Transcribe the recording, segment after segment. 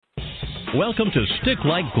Welcome to Stick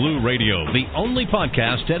Like Glue Radio, the only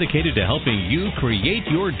podcast dedicated to helping you create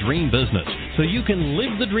your dream business so you can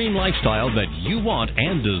live the dream lifestyle that you want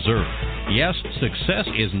and deserve. Yes, success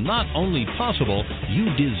is not only possible, you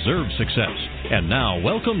deserve success. And now,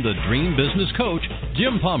 welcome the Dream Business Coach,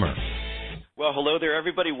 Jim Palmer. Well, hello there,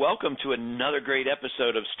 everybody. Welcome to another great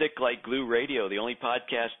episode of Stick Like Glue Radio, the only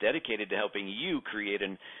podcast dedicated to helping you create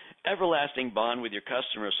an everlasting bond with your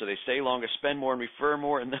customers so they stay longer, spend more, and refer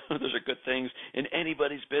more, and those are good things in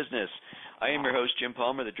anybody's business. I am your host, Jim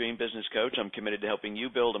Palmer, the Dream Business Coach. I'm committed to helping you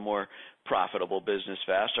build a more profitable business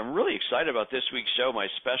fast. I'm really excited about this week's show. My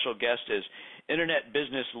special guest is Internet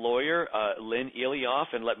business lawyer Lynn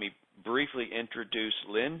Eleoff, and let me briefly introduce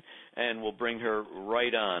Lynn, and we'll bring her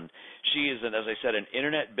right on. She is, as I said, an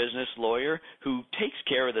Internet business lawyer who takes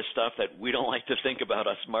care of the stuff that we don't like to think about,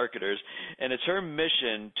 us marketers, and it's her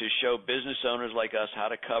mission to show business owners like us how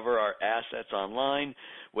to cover our assets online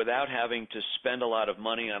without having to spend a lot of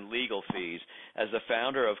money on legal fees. As the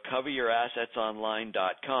founder of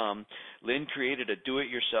CoverYourAssetsOnline.com, Lynn created a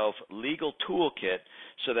do-it-yourself legal toolkit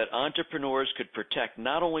so that entrepreneurs could protect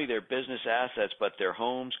not only their business assets but their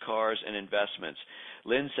homes, cars, and investments.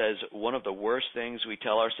 Lynn says one of the worst things we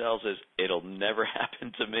tell ourselves is, it'll never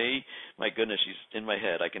happen to me. My goodness, she's in my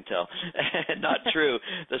head, I can tell. Not true.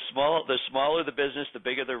 The smaller the business, the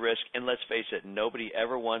bigger the risk, and let's face it, nobody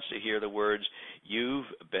ever wants to hear the words, you've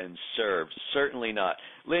been served. Certainly not.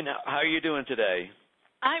 Lynn, how are you doing today?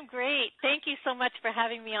 I'm great. Thank you so much for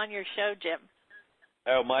having me on your show, Jim.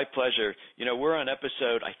 Oh, my pleasure. You know, we're on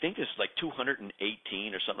episode, I think this is like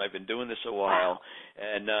 218 or something. I've been doing this a while. Wow.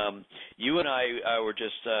 And you and I were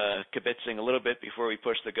just kibitzing a little bit before we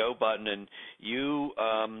pushed the go button. And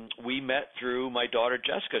we met through my daughter,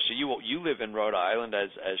 Jessica. So you live in Rhode Island, as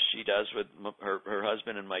she does with her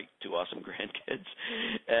husband and my two awesome grandkids.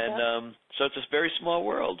 And so it's a very small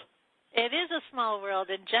world. It is a small world,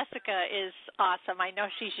 and Jessica is awesome. I know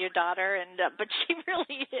she's your daughter, but she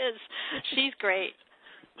really is. She's great.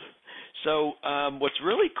 So what's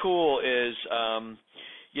really cool is, I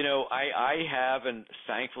haven't,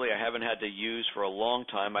 thankfully, I haven't had to use for a long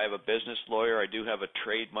time. I have a business lawyer. I do have a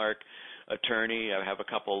trademark attorney. I have a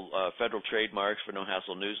couple federal trademarks for No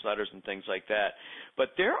Hassle newsletters and things like that.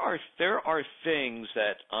 But there are things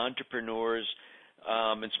that entrepreneurs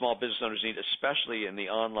and small business owners need, especially in the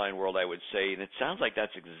online world, I would say, and it sounds like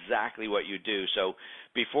that's exactly what you do. So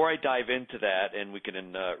before I dive into that, and we can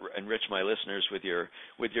enrich my listeners with your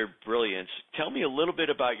brilliance, tell me a little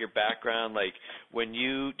bit about your background. Like,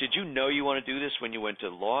 did you know you want to do this when you went to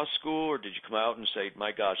law school, or did you come out and say,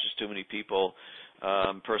 my gosh, there's too many people,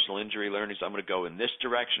 personal injury learning, so I'm going to go in this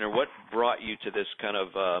direction, or what brought you to this kind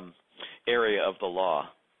of area of the law?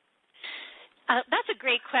 That's a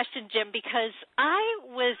great question, Jim, because I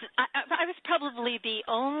was probably the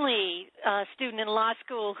only student in law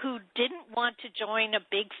school who didn't want to join a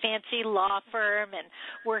big fancy law firm and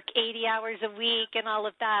work 80 hours a week and all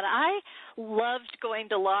of that. I loved going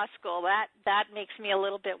to law school. That makes me a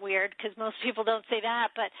little bit weird because most people don't say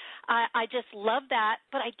that, but I just loved that,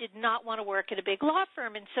 but I did not want to work at a big law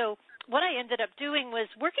firm. And so what I ended up doing was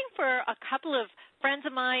working for a couple of friends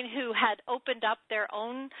of mine who had opened up their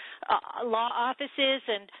own law offices,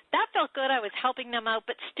 and that felt good. I was helping them out,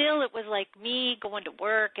 but still it was like me going to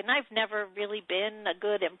work, and I've never really been a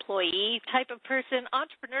good employee type of person.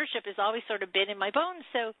 Entrepreneurship has always sort of been in my bones,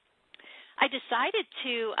 so I decided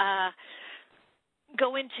to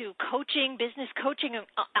go into coaching, business coaching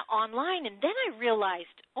online, and then I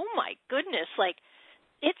realized, oh my goodness,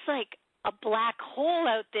 it's like a black hole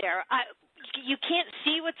out there. You can't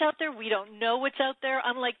see what's out there. We don't know what's out there.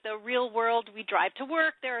 Unlike the real world, we drive to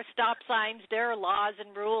work. There are stop signs. There are laws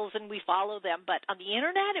and rules, and we follow them. But on the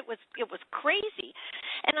Internet, it was crazy.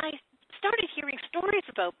 And I started hearing stories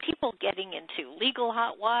about people getting into legal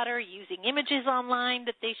hot water, using images online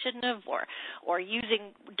that they shouldn't have, or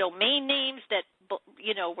using domain names that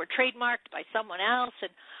were trademarked by someone else.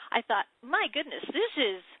 And I thought, my goodness, this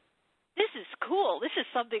is cool. This is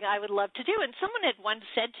something I would love to do. And someone had once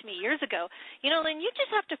said to me years ago, Lynn, you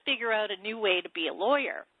just have to figure out a new way to be a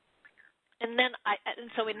lawyer. And then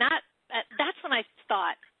that's when I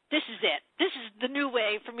thought, this is it. This is the new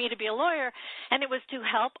way for me to be a lawyer. And it was to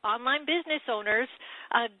help online business owners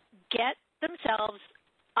get themselves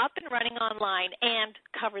up and running online and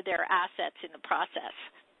cover their assets in the process.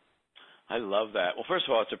 I love that. Well, first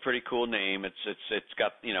of all, it's a pretty cool name. It's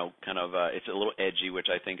got it's a little edgy, which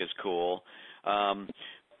I think is cool.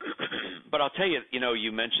 But I'll tell you,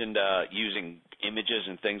 you mentioned using images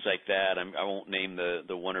and things like that. I won't name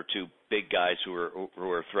the one or two big guys who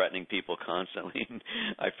were threatening people constantly. And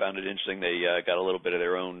I found it interesting. They got a little bit of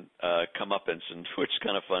their own comeuppance, and which is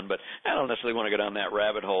kind of fun. But I don't necessarily want to go down that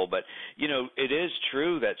rabbit hole. But it is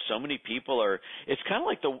true that so many people are. It's kind of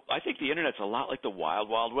like I think the internet's a lot like the Wild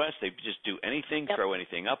Wild West. They just do anything, Yep. throw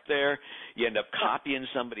anything up there. You end up copying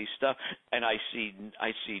somebody's stuff, and I see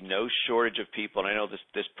no shortage of people. And I know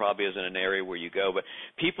this probably isn't an area where you go, but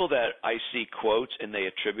people that I see quotes and they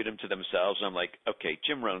attribute them to themselves, and I'm like, okay,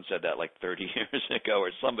 Jim Rohn said that like 30 years ago,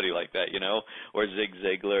 or somebody like that, or Zig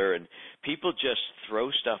Ziglar, and people just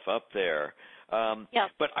throw stuff up there. Yeah.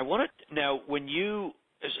 But I want to now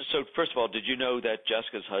so first of all, did you know that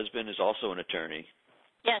Jessica's husband is also an attorney?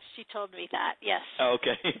 Yes, she told me that. Yes. Oh,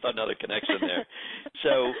 okay, another connection there.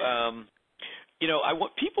 So,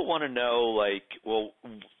 people want to know, like, well,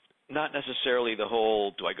 not necessarily the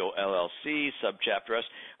whole, do I go LLC, subchapter S,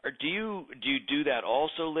 or do you do that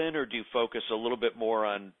also, Lynn, or do you focus a little bit more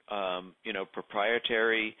on,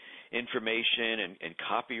 proprietary information and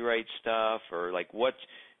copyright stuff, or like do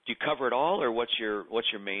you cover it all, or what's your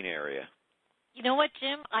main area? You know what,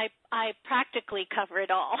 Jim? I practically cover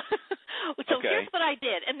it all. So Okay. Here's what I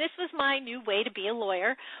did, and this was my new way to be a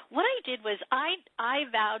lawyer. What I did was I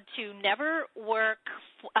vowed to never work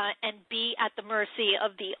and be at the mercy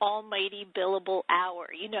of the almighty billable hour.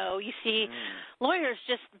 You see lawyers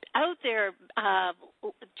just out there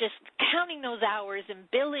just counting those hours and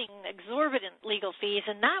billing exorbitant legal fees,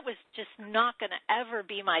 and that was just not going to ever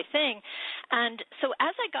be my thing. And so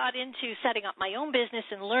as I got into setting up my own business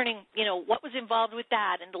and learning, what was involved with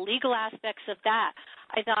that and the legal aspects of that,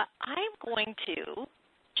 I thought, I'm going to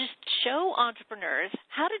just show entrepreneurs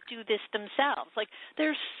how to do this themselves. Like,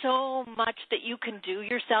 there's so much that you can do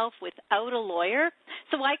yourself without a lawyer.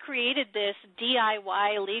 So I created this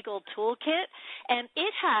DIY legal toolkit, and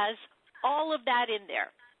it has all of that in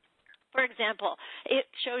there. For example, it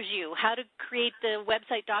shows you how to create the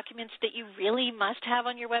website documents that you really must have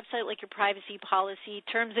on your website, like your privacy policy,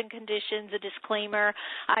 terms and conditions, a disclaimer.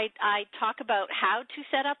 I talk about how to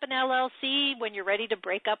set up an LLC when you're ready to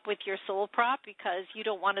break up with your sole prop, because you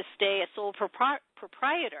don't want to stay a sole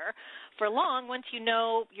proprietor for long. Once you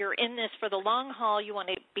know you're in this for the long haul, you want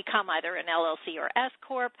to become either an LLC or S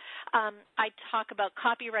Corp. I talk about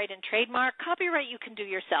copyright and trademark. Copyright you can do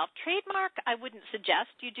yourself. Trademark, I wouldn't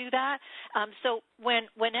suggest you do that. So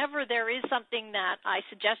whenever there is something that I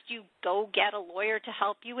suggest you go get a lawyer to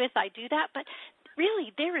help you with, I do that. But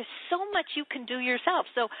really, there is so much you can do yourself.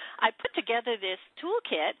 So I put together this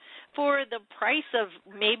toolkit for the price of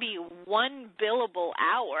maybe one billable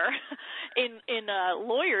hour in a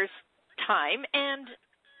lawyer's time, and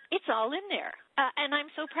it's all in there. And I'm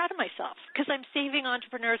so proud of myself because I'm saving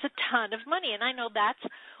entrepreneurs a ton of money, and I know that's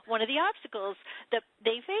one of the obstacles that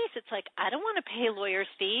they face. It's like, I don't want to pay lawyers'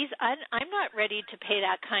 fees. I'm not ready to pay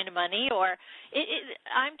that kind of money, or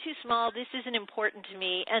I'm too small. This isn't important to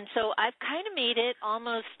me. And so I've kind of made it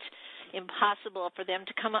almost impossible for them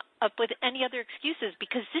to come up with any other excuses,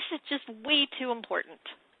 because this is just way too important.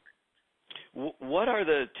 What are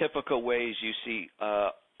the typical ways you see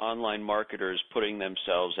online marketers putting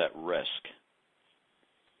themselves at risk?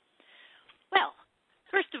 Well,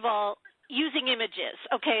 first of all, using images.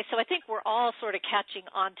 Okay, so I think we're all sort of catching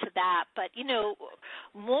on to that. But,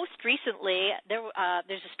 most recently, there's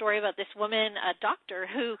a story about this woman, a doctor,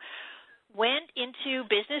 who went into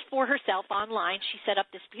business for herself online. She set up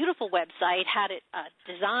this beautiful website, had it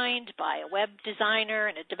designed by a web designer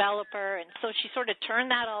and a developer, and so she sort of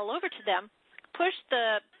turned that all over to them, pushed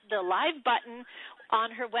the live button on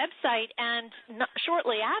her website, and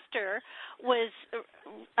shortly after was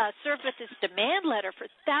served with this demand letter for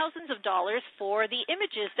thousands of dollars for the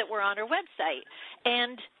images that were on her website.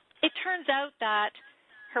 And it turns out that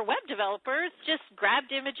her web developers just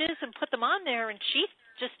grabbed images and put them on there, and she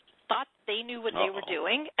just thought they knew what they were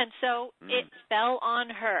doing, and so it fell on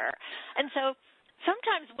her. And so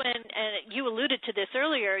sometimes when, and you alluded to this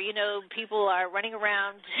earlier, people are running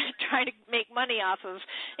around trying to make money off of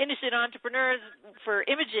innocent entrepreneurs for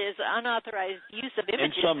images, unauthorized use of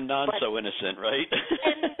images. And some not so innocent, right?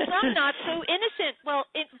 And some not so innocent. Well,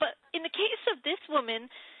 but in the case of this woman,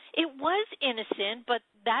 it was innocent, but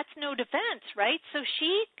that's no defense, right? So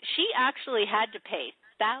she actually had to pay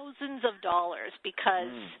thousands of dollars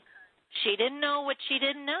because she didn't know what she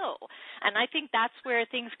didn't know. And I think that's where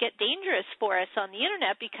things get dangerous for us on the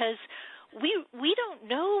internet, because we don't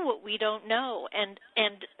know what we don't know, and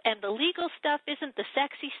the legal stuff isn't the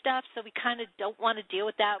sexy stuff, so we kind of don't want to deal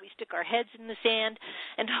with that. We stick our heads in the sand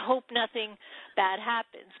and hope nothing bad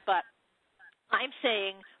happens. But I'm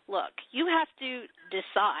saying, look, you have to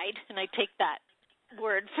decide, and I take that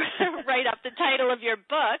word right off the title of your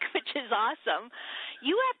book, which is awesome.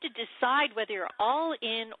 you have to decide whether you're all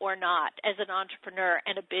in or not as an entrepreneur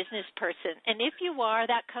and a business person. And if you are,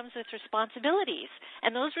 that comes with responsibilities.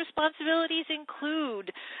 And those responsibilities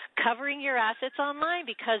include covering your assets online,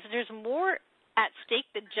 because there's more at stake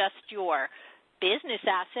than just your business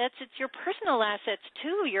assets. It's your personal assets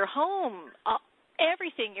too, your home,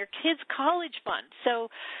 everything, your kids' college fund. So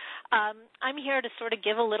I'm here to sort of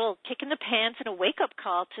give a little kick in the pants and a wake-up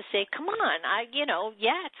call to say, come on,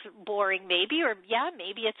 it's boring maybe, or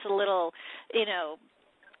maybe it's a little,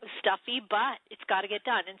 stuffy, but it's got to get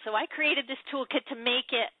done. And so I created this toolkit to make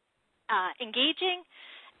it engaging,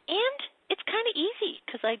 and it's kind of easy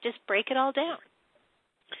because I just break it all down.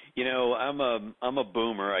 I'm a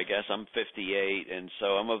boomer, I guess. I'm 58, and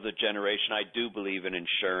so I'm of the generation. I do believe in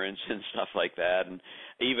insurance and stuff like that. And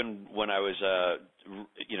even when I was,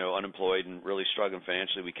 unemployed and really struggling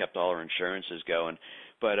financially, we kept all our insurances going.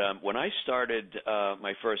 But when I started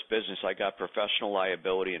my first business, I got professional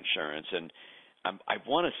liability insurance, and I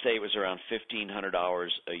want to say it was around $1,500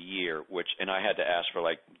 a year, and I had to ask for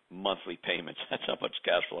like monthly payments. That's how much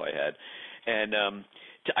cash flow I had, and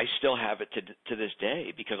I still have it to this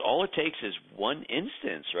day, because all it takes is one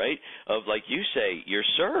instance, right, of, like you say, you're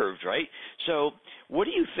served, right? So what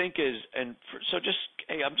do you think is, I'm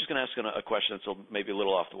just going to ask a question that's maybe a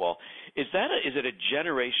little off the wall. Is it a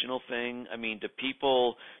generational thing? I mean, do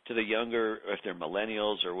people, to the younger, if they're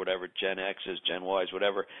millennials or whatever, Gen X's, Gen Y's,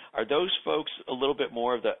 whatever, are those folks a little bit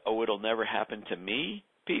more of the, it'll never happen to me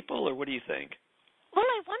people, or what do you think? Well,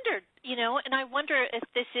 I wondered, and I wonder if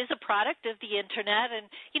this is a product of the Internet, and,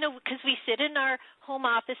 because we sit in our home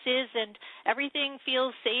offices and everything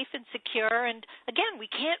feels safe and secure, and, again, we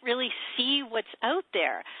can't really see what's out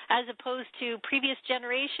there, as opposed to previous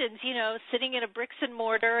generations, sitting in a bricks and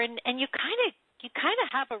mortar, and you kind of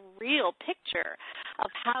have a real picture of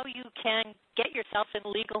how you can get yourself in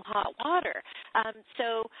legal hot water.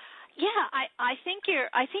 Yeah, I think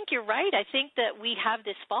you're right. I think that we have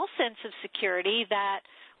this false sense of security that,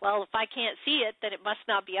 well, if I can't see it, then it must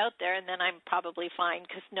not be out there, and then I'm probably fine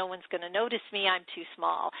because no one's going to notice me. I'm too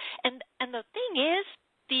small. And the thing is,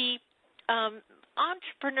 the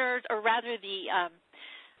entrepreneurs, or rather the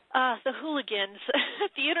hooligans,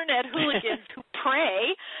 the Internet hooligans who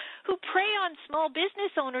prey on small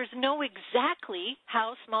business owners know exactly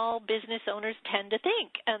how small business owners tend to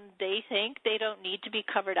think, and they think they don't need to be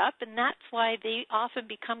covered up, and that's why they often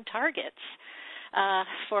become targets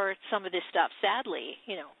for some of this stuff, sadly,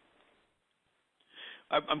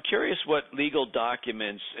 I'm curious what legal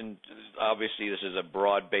documents, and obviously this is a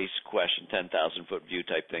broad-based question, 10,000-foot view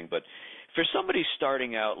type thing, but for somebody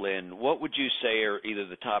starting out, Lynn, what would you say are either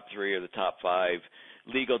the top 3 or the top 5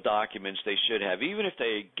 legal documents they should have, even if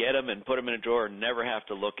they get them and put them in a drawer and never have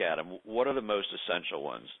to look at them? What are the most essential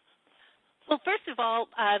ones? Well, first of all,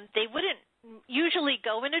 they wouldn't usually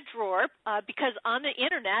go in a drawer because on the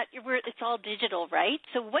Internet, it's all digital, right?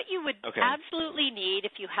 So what you would absolutely need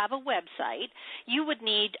if you have a website, you would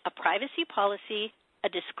need a privacy policy, a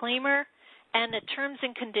disclaimer, and the terms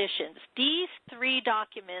and conditions. These 3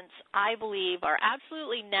 documents, I believe, are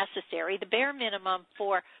absolutely necessary, the bare minimum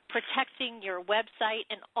for protecting your website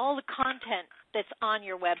and all the content that's on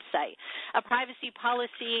your website. A privacy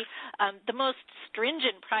policy, the most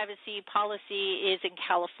stringent privacy policy is in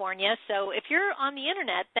California. So if you're on the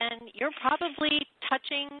Internet, then you're probably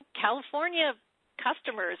touching California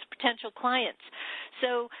customers, potential clients.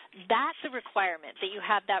 So that's a requirement that you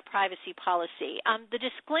have that privacy policy. The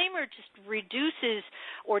disclaimer just reduces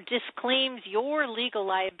or disclaims your legal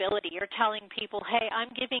liability. You're telling people, hey,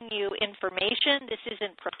 I'm giving you information. This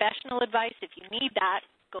isn't professional advice. If you need that,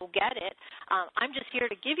 go get it. I'm just here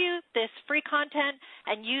to give you this free content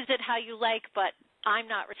and use it how you like, but I'm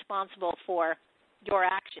not responsible for your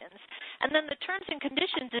actions. And then the terms and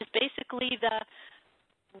conditions is basically the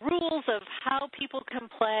rules of how people can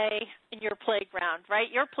play in your playground, right?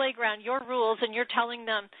 Your playground, your rules, and you're telling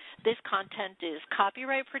them this content is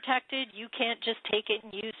copyright protected. You can't just take it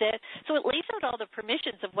and use it. So it lays out all the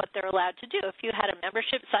permissions of what they're allowed to do. If you had a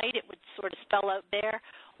membership site, it would sort of spell out there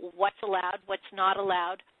what's allowed, what's not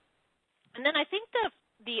allowed. And then I think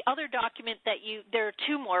the other document there are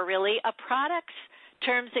 2 more really, a product's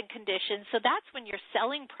terms and conditions. So that's when you're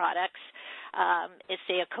selling products,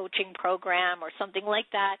 say a coaching program or something like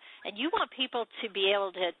that, and you want people to be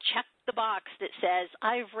able to check the box that says,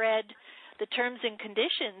 I've read the terms and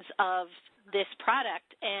conditions of this product,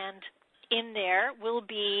 and in there will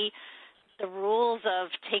be the rules of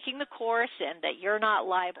taking the course and that you're not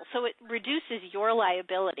liable. So it reduces your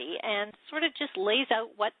liability and sort of just lays out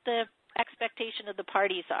what the expectation of the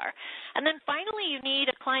parties are. And then finally, you need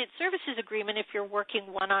a client services agreement if you're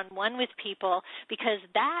working one-on-one with people, because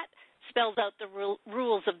that spells out the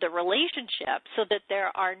rules of the relationship so that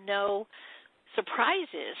there are no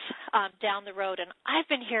surprises down the road. And I've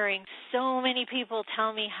been hearing so many people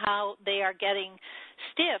tell me how they are getting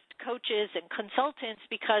stiffed, coaches and consultants,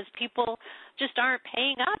 because people just aren't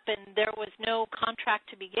paying up and there was no contract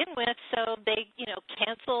to begin with, so they,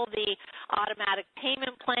 cancel the automatic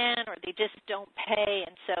payment plan or they just don't pay.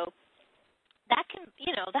 And so that can,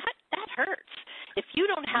 that hurts. If you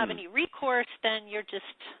don't have any recourse, then you're just,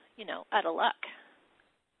 out of luck.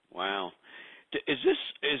 Wow. Is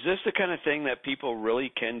this the kind of thing that people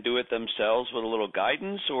really can do it themselves with a little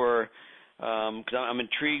guidance, or because I'm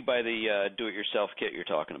intrigued by the do-it-yourself kit you're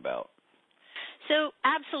talking about? So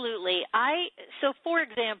absolutely. So for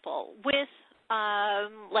example, with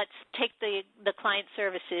let's take the client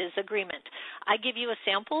services agreement. I give you a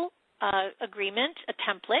sample agreement, a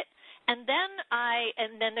template, and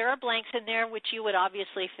then there are blanks in there which you would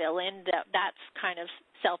obviously fill in. That's kind of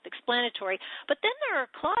self-explanatory. But then there are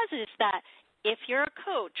clauses that if you're a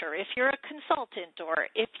coach or if you're a consultant or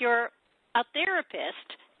if you're a therapist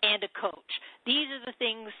and a coach, these are the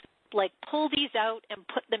things, like pull these out and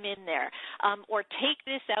put them in there, or take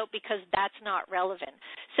this out because that's not relevant.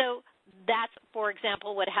 So that's, for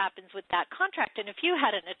example, what happens with that contract. And if you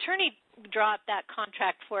had an attorney draw up that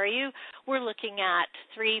contract for you, we're looking at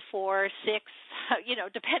 3, 4, 6,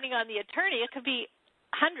 depending on the attorney, it could be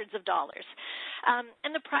hundreds of dollars.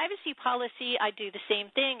 And the privacy policy, I do the same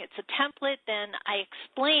thing. It's a template. Then I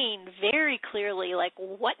explain very clearly, like,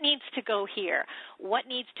 what needs to go here, what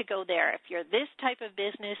needs to go there. If you're this type of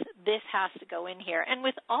business, this has to go in here. And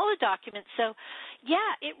with all the documents, so,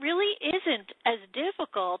 yeah, it really isn't as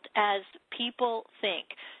difficult as people think.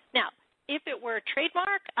 Now, if it were a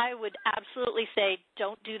trademark, I would absolutely say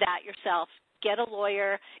don't do that yourself. Get a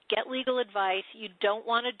lawyer, get legal advice. You don't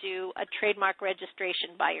want to do a trademark registration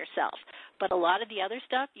by yourself. But a lot of the other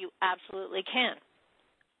stuff, you absolutely can.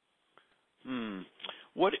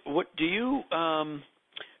 What do you,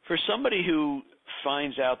 for somebody who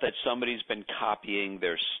finds out that somebody's been copying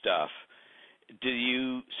their stuff, do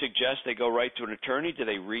you suggest they go right to an attorney? Do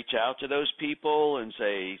they reach out to those people and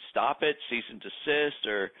say, stop it, cease and desist?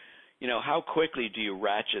 Or, how quickly do you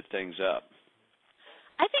ratchet things up?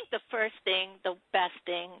 I think the first thing, the best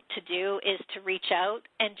thing to do is to reach out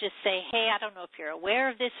and just say, hey, I don't know if you're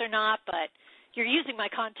aware of this or not, but you're using my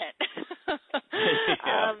content.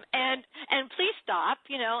 And please stop.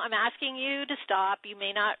 I'm asking you to stop. You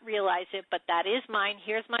may not realize it, but that is mine.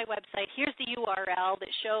 Here's my website. Here's the URL that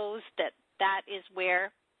shows that is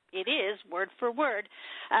where it is, word for word.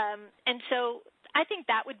 And so I think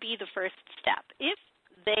that would be the first step. If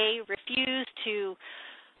they refuse to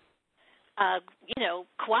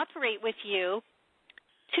cooperate with you,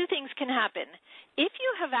 two things can happen. If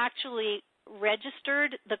you have actually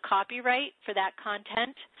registered the copyright for that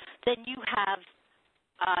content, then you have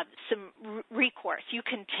some recourse. You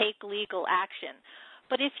can take legal action.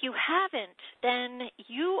 But if you haven't, then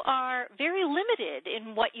you are very limited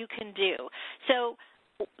in what you can do. So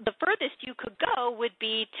the furthest you could go would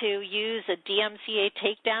be to use a DMCA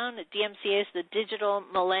takedown. The DMCA is the Digital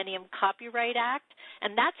Millennium Copyright Act,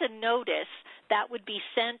 and that's a notice that would be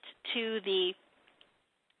sent to the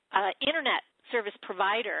Internet service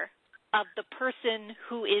provider of the person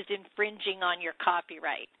who is infringing on your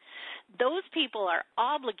copyright. Those people are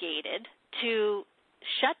obligated to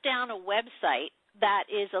shut down a website that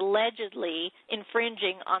is allegedly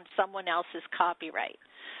infringing on someone else's copyright.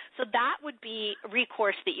 So that would be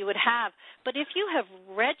recourse that you would have. But if you have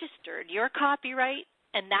registered your copyright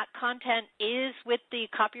and that content is with the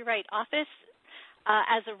Copyright Office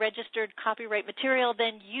as a registered copyright material,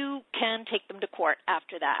 then you can take them to court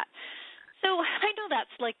after that. So I know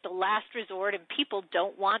that's like the last resort, and people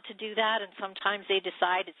don't want to do that, and sometimes they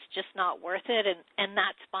decide it's just not worth it, and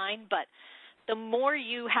that's fine. But the more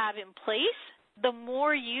you have in place, the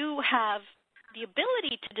more you have the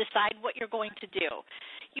ability to decide what you're going to do.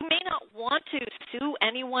 You may not want to sue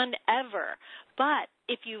anyone ever, but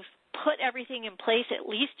if you've put everything in place, at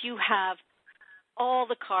least you have all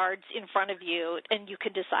the cards in front of you, and you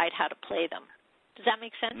can decide how to play them. Does that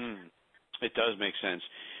make sense? It does make sense.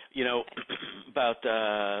 About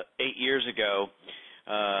 8 years ago,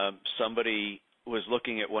 somebody was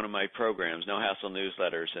looking at one of my programs, No Hassle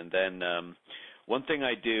Newsletters, and then one thing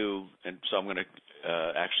I do, and so I'm going to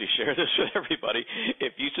actually share this with everybody.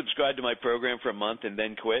 If you subscribe to my program for a month and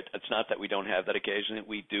then quit, it's not that we don't have that occasionally.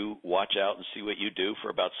 We do watch out and see what you do for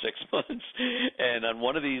about 6 months. And on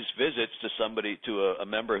one of these visits to somebody, to a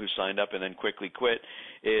member who signed up and then quickly quit,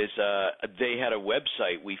 is they had a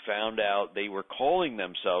website. We found out they were calling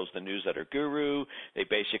themselves the Newsletter Guru. They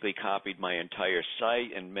basically copied my entire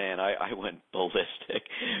site, and man, I went ballistic.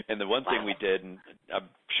 And the one thing we did, and I'm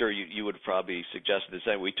sure you would probably suggest the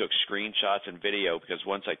same, we took screenshots and video, because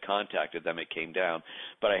once I contacted them, it came down.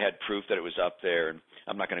 But I had proof that it was up there, and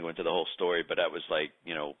I'm not going to go into the whole story, but that was like,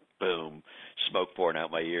 boom, smoke pouring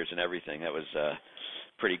out my ears and everything. That was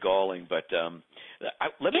pretty galling. But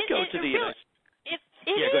let me go to the...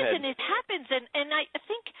 It yeah, is, go ahead. and it happens, and I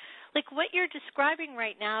think, like what you're describing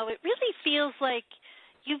right now, it really feels like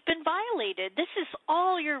you've been violated. This is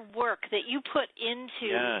all your work that you put into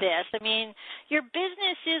this. I mean, your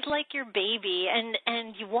business is like your baby,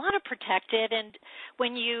 and you want to protect it. And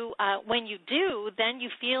when you do, then you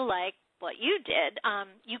feel like what you did,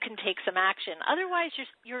 you can take some action. Otherwise,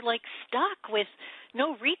 you're like stuck with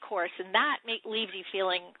no recourse, and that leaves you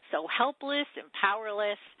feeling so helpless and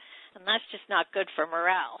powerless. And that's just not good for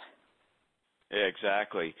morale. Yeah,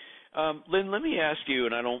 exactly. Lynn, let me ask you,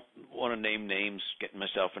 and I don't want to name names, getting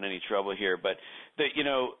myself in any trouble here, but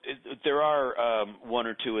there are one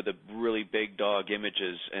or two of the really big dog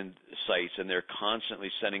images and sites, and they're constantly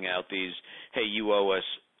sending out these, hey, you owe us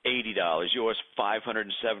 $80, you owe us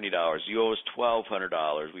 $570, you owe us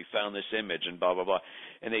 $1,200, we found this image, and blah, blah, blah.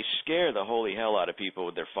 And they scare the holy hell out of people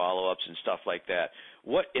with their follow-ups and stuff like that.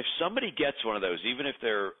 What if somebody gets one of those, even if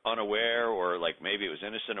they're unaware or like maybe it was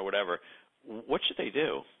innocent or whatever, what should they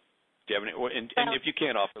do? Do you have any, and if you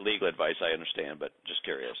can't offer legal advice, I understand, but just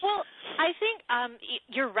curious. Well, I think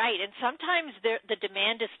you're right, and sometimes the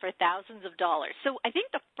demand is for thousands of dollars. So I think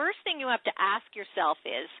the first thing you have to ask yourself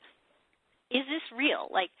is this real?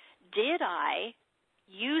 Like, did I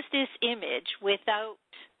use this image without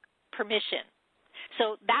permission?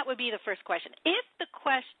 So that would be the first question. If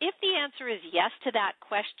the answer is yes to that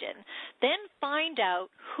question, then find out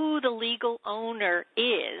who the legal owner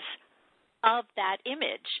is of that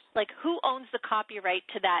image, like who owns the copyright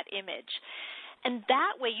to that image. And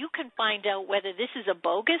that way you can find out whether this is a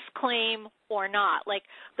bogus claim or not. Like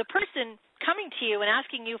the person coming to you and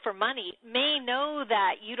asking you for money may know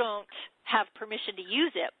that you don't have permission to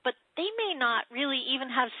use it, but they may not really even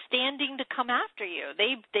have standing to come after you.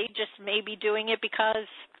 They just may be doing it because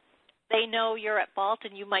they know you're at fault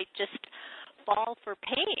and you might just fall for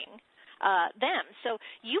paying them. So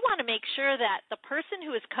you want to make sure that the person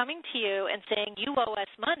who is coming to you and saying you owe us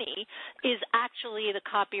money is actually the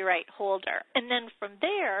copyright holder. And then from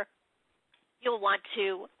there, you'll want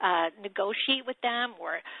to negotiate with them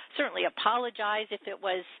or certainly apologize if it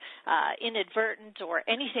was inadvertent or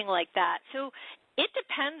anything like that. So it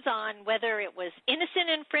depends on whether it was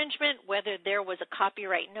innocent infringement, whether there was a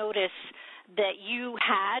copyright notice that you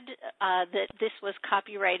had that this was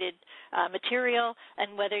copyrighted material,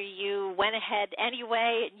 and whether you went ahead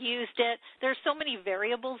anyway and used it. There are so many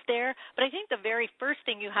variables there, but I think the very first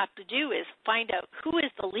thing you have to do is find out who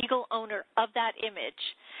is the legal owner of that image,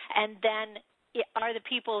 and then are the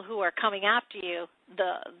people who are coming after you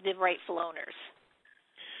the rightful owners.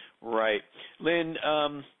 Right. Lynn,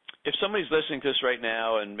 if somebody's listening to this right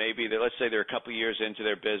now and maybe let's say they're a couple of years into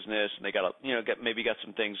their business and they got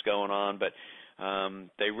some things going on, but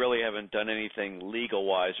they really haven't done anything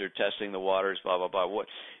legal-wise or testing the waters, blah, blah, blah, what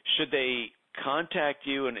should they contact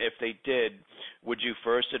you? And if they did, would you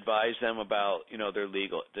first advise them about,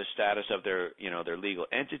 the status of their legal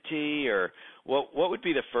entity, or what would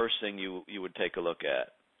be the first thing you would take a look at?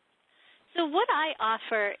 So what I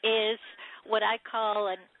offer is what I call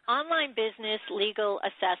an online business legal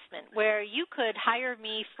assessment, where you could hire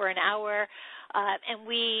me for an hour, and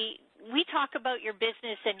we talk about your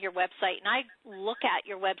business and your website, and I look at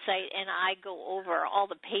your website and I go over all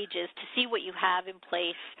the pages to see what you have in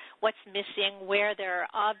place, what's missing, where there are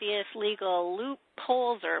obvious legal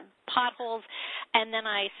loopholes or potholes, and then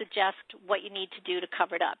I suggest what you need to do to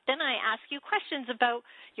cover it up. Then I ask you questions about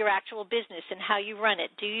your actual business and how you run it.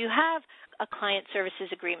 Do you have a client services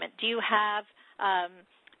agreement? Do you have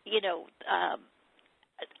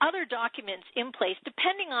other documents in place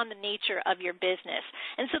depending on the nature of your business?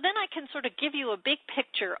 And so then I can sort of give you a big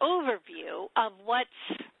picture overview of what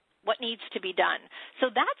needs to be done. So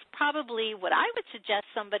that's probably what I would suggest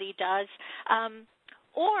somebody does.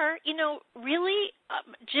 Or, really,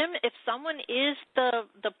 Jim, if someone is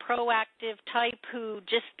the proactive type who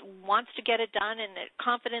just wants to get it done and is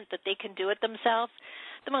confident that they can do it themselves,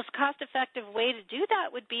 the most cost-effective way to do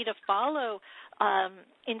that would be to follow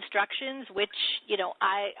instructions, which,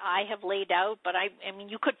 I have laid out. But I mean,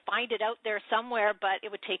 you could find it out there somewhere, but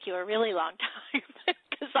it would take you a really long time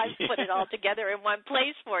because I've put it all together in one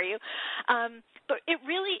place for you. But it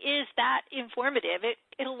really is that informative.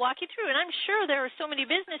 It'll walk you through. And I'm sure there are so many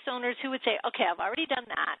business owners who would say, okay, I've already done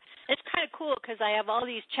that. It's kind of cool because I have all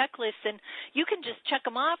these checklists, and you can just check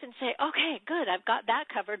them off and say, okay, good, I've got that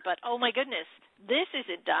covered, but oh my goodness, this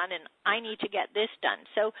isn't done, and I need to get this done.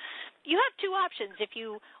 So you have two options. If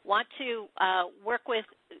you want to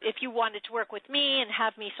if you wanted to work with me and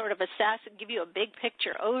have me sort of assess and give you a big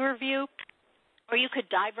picture overview, or you could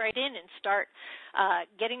dive right in and start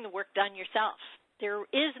getting the work done yourself. There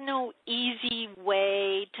is no easy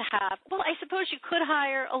way to have, well, I suppose you could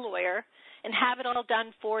hire a lawyer and have it all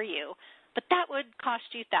done for you, but that would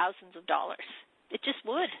cost you thousands of dollars. It just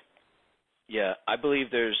would. Yeah, I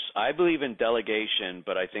believe in delegation,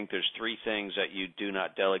 but I think there's three things that you do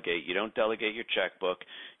not delegate. You don't delegate your checkbook,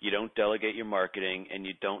 you don't delegate your marketing, and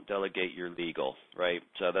you don't delegate your legal, right?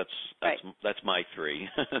 So that's my three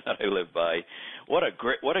that I live by. What a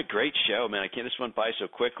great show, man. This went by so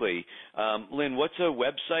quickly. Lynn, what's a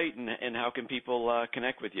website and how can people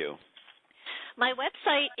connect with you? My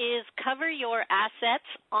website is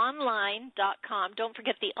coveryourassetsonline.com. Don't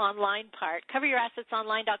forget the online part,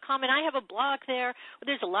 coveryourassetsonline.com. And I have a blog there where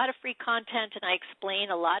there's a lot of free content, and I explain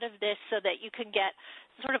a lot of this so that you can get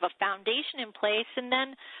sort of a foundation in place. And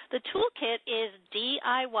then the toolkit is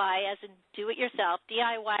DIY, as in do-it-yourself,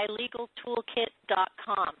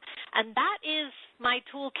 DIYlegaltoolkit.com. And that is my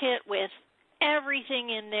toolkit with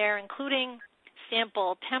everything in there, including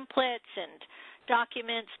sample templates and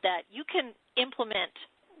documents that you can implement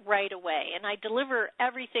right away. And I deliver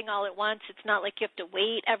everything all at once. It's not like you have to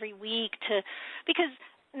wait every week because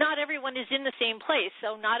not everyone is in the same place.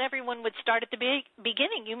 So not everyone would start at the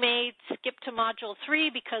beginning. You may skip to Module 3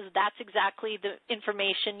 because that's exactly the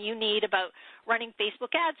information you need about running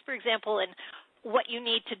Facebook ads, for example, and what you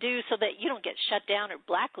need to do so that you don't get shut down or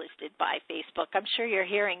blacklisted by Facebook. I'm sure you're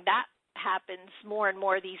hearing that happens more and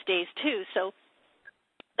more these days too. So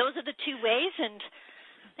those are the two ways, and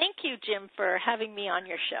thank you, Jim, for having me on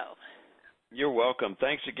your show. You're welcome.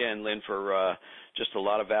 Thanks again, Lynn, for just a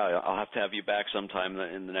lot of value. I'll have to have you back sometime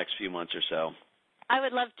in the next few months or so. I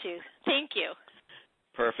would love to. Thank you.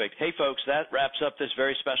 Perfect. Hey, folks, that wraps up this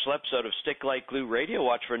very special episode of Stick Like Glue Radio.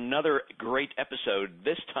 Watch for another great episode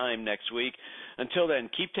this time next week. Until then,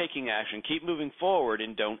 keep taking action, keep moving forward,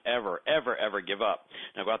 and don't ever, ever, ever give up.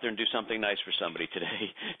 Now go out there and do something nice for somebody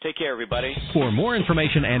today. Take care, everybody. For more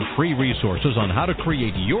information and free resources on how to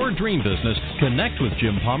create your dream business, connect with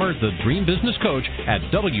Jim Palmer, the Dream Business Coach, at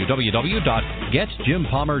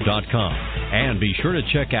www.getjimpalmer.com. And be sure to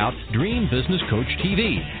check out Dream Business Coach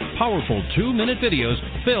TV, powerful 2-minute videos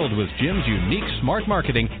filled with Jim's unique smart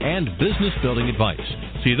marketing and business building advice.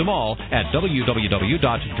 See them all at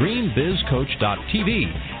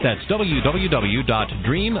www.dreambizcoach.tv. That's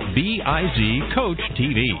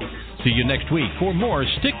www.dreambizcoach.tv. See you next week for more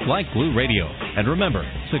Stick Like Glue Radio. And remember,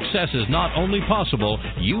 success is not only possible,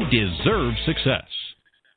 you deserve success.